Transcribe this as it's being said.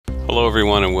Hello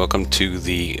everyone and welcome to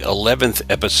the 11th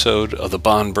episode of The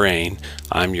Bond Brain.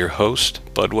 I'm your host,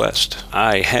 Bud West.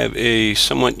 I have a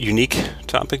somewhat unique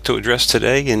topic to address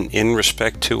today in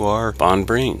respect to our Bond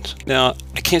brains. Now,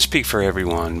 I can't speak for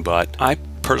everyone, but I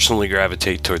personally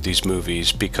gravitate toward these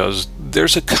movies because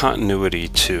there's a continuity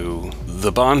to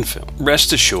the Bond film.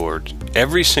 Rest assured,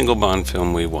 every single Bond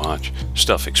film we watch,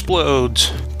 stuff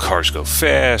explodes, cars go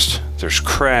fast, there's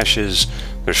crashes,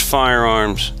 there's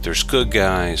firearms, there's good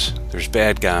guys, there's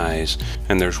bad guys,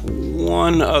 and there's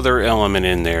one other element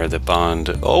in there that Bond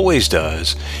always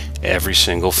does every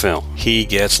single film. He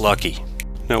gets lucky.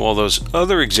 Now, all those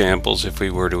other examples, if we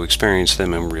were to experience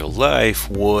them in real life,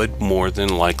 would more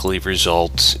than likely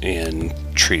result in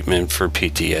treatment for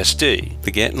PTSD.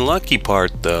 The getting lucky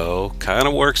part, though, kind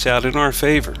of works out in our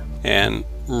favor. And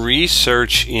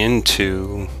research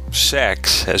into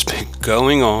sex has been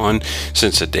going on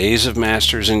since the days of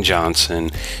Masters and Johnson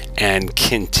and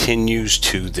continues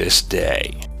to this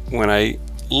day. When I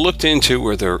looked into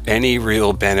were there any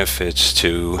real benefits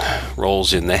to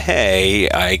rolls in the hay,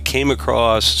 I came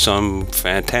across some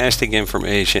fantastic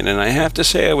information, and I have to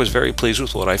say I was very pleased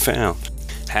with what I found.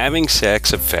 Having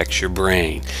sex affects your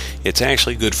brain. It's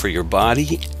actually good for your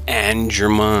body and your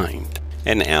mind.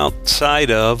 And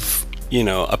outside of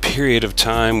a period of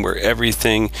time where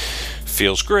everything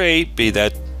feels great, be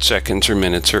that seconds or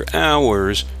minutes or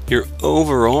hours, your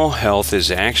overall health is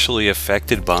actually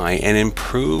affected by and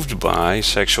improved by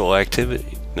sexual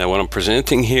activity. Now, what I'm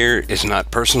presenting here is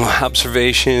not personal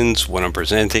observations. What I'm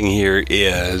presenting here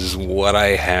is what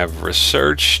I have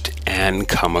researched and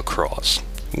come across.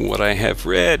 What I have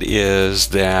read is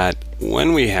that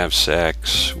when we have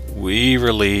sex, we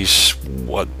release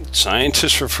what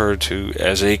scientists refer to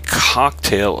as a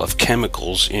cocktail of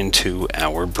chemicals into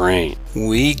our brain.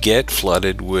 We get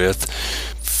flooded with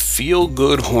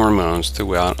feel-good hormones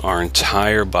throughout our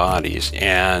entire bodies,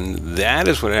 and that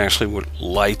is what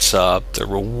lights up the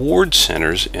reward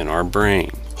centers in our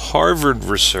brain. Harvard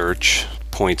research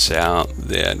points out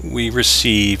that we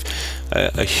receive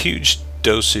a huge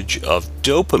dosage of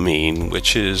dopamine,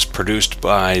 which is produced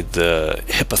by the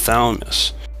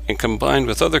hypothalamus. And combined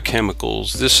with other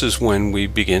chemicals, this is when we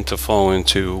begin to fall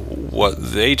into what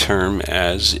they term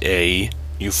as a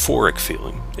euphoric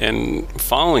feeling. And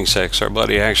following sex, our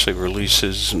body actually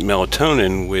releases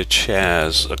melatonin, which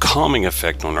has a calming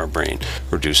effect on our brain,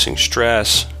 reducing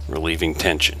stress, relieving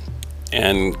tension.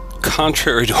 And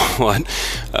contrary to what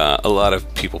a lot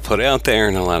of people put out there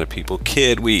and a lot of people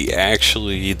kid,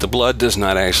 the blood does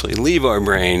not actually leave our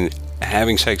brain.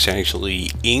 Having sex actually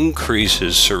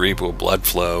increases cerebral blood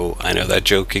flow. I know that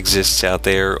joke exists out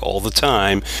there all the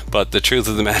time, but the truth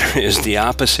of the matter is the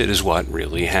opposite is what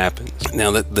really happens.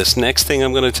 Now, this next thing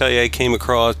I'm going to tell you I came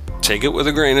across, take it with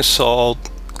a grain of salt.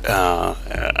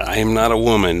 I am not a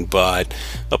woman, but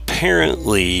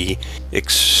apparently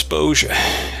exposure,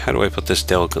 how do I put this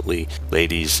delicately,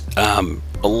 ladies,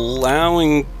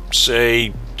 allowing,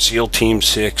 say, SEAL Team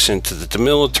 6 into the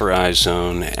demilitarized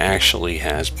zone actually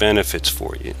has benefits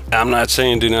for you. I'm not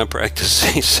saying do not practice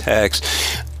safe sex.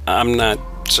 I'm not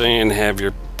saying have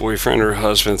your boyfriend or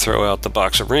husband throw out the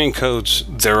box of raincoats.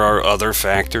 There are other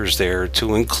factors there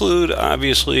to include.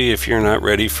 Obviously, if you're not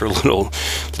ready for little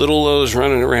O's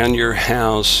running around your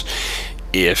house,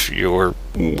 if you're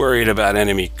worried about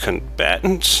enemy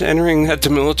combatants entering that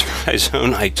demilitarized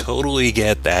zone, I totally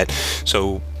get that.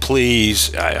 So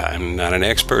please, I'm not an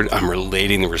expert. I'm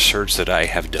relating the research that I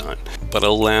have done. But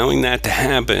allowing that to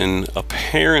happen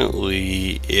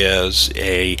apparently is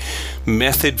a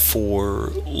method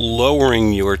for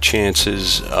lowering your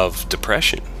chances of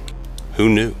depression. Who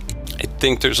knew? I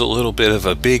think there's a little bit of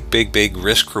a big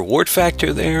risk-reward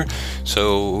factor there.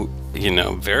 So,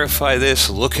 verify this,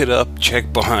 look it up,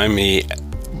 check behind me.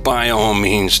 By all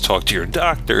means, talk to your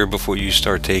doctor before you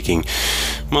start taking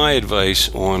my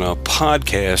advice on a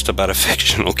podcast about a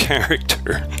fictional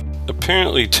character.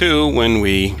 Apparently, too, when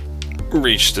we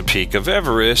reach the peak of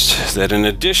Everest, that an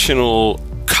additional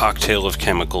cocktail of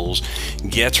chemicals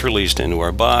gets released into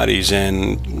our bodies,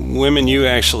 and women, you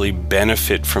actually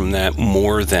benefit from that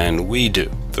more than we do.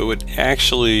 Though it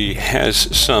actually has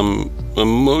some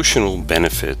emotional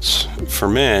benefits for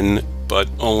men, but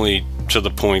only to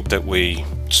the point that we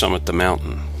summit the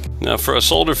mountain. Now, for us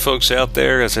older folks out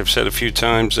there, as I've said a few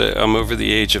times, I'm over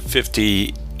the age of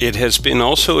 50. It has been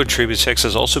also attributed, sex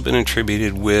has also been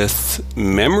attributed with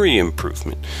memory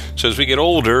improvement. So as we get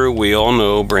older, we all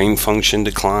know brain function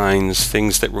declines,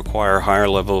 things that require a higher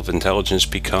level of intelligence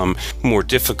become more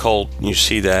difficult. You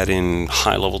see that in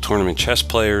high-level tournament chess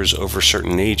players over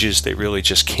certain ages. They really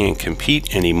just can't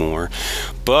compete anymore.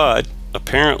 But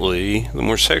apparently, the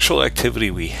more sexual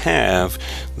activity we have,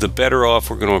 the better off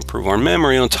we're going to improve our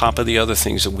memory on top of the other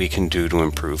things that we can do to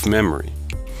improve memory.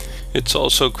 It's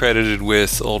also credited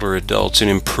with older adults in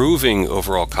improving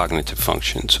overall cognitive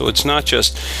function. So it's not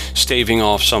just staving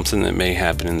off something that may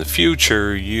happen in the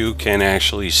future. You can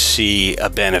actually see a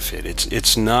benefit.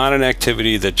 It's not an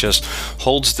activity that just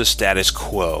holds the status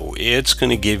quo. It's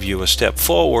going to give you a step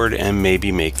forward and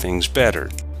maybe make things better.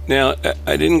 Now,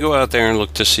 I didn't go out there and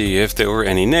look to see if there were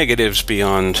any negatives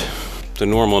beyond the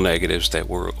normal negatives that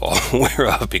we're all aware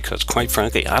of, because quite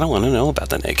frankly, I don't want to know about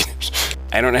the negatives.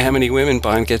 I don't know how many women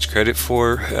Bond gets credit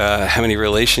for, how many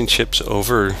relationships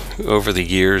over the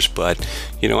years, but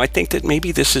I think that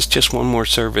maybe this is just one more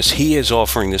service he is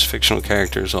offering, this fictional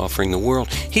character is offering the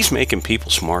world. He's making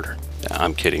people smarter.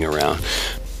 I'm kidding around.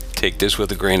 Take this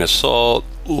with a grain of salt,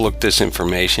 look this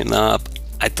information up.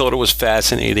 I thought it was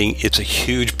fascinating. It's a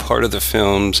huge part of the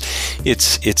films.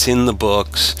 It's in the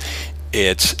books.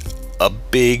 It's a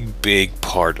big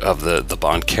part of the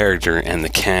Bond character and the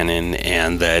canon,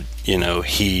 and that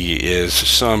he is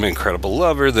some incredible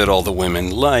lover that all the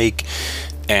women like.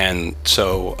 And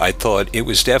so I thought it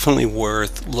was definitely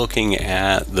worth looking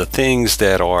at the things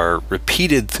that are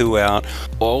repeated throughout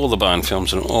all the Bond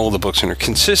films and all the books and are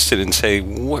consistent, and say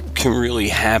what can really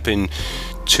happen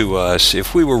to us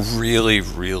if we were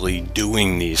really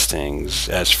doing these things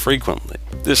as frequently.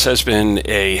 This has been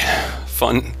a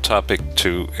fun topic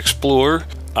to explore.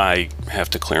 I have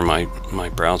to clear my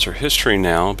browser history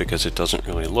now because it doesn't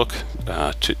really look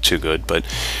too good, but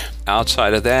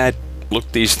outside of that,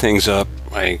 look these things up.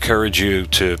 I encourage you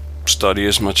to study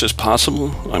as much as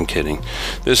possible. I'm kidding.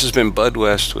 This has been Bud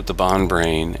West with the Bond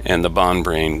Brain, and the Bond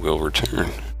Brain will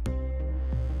return.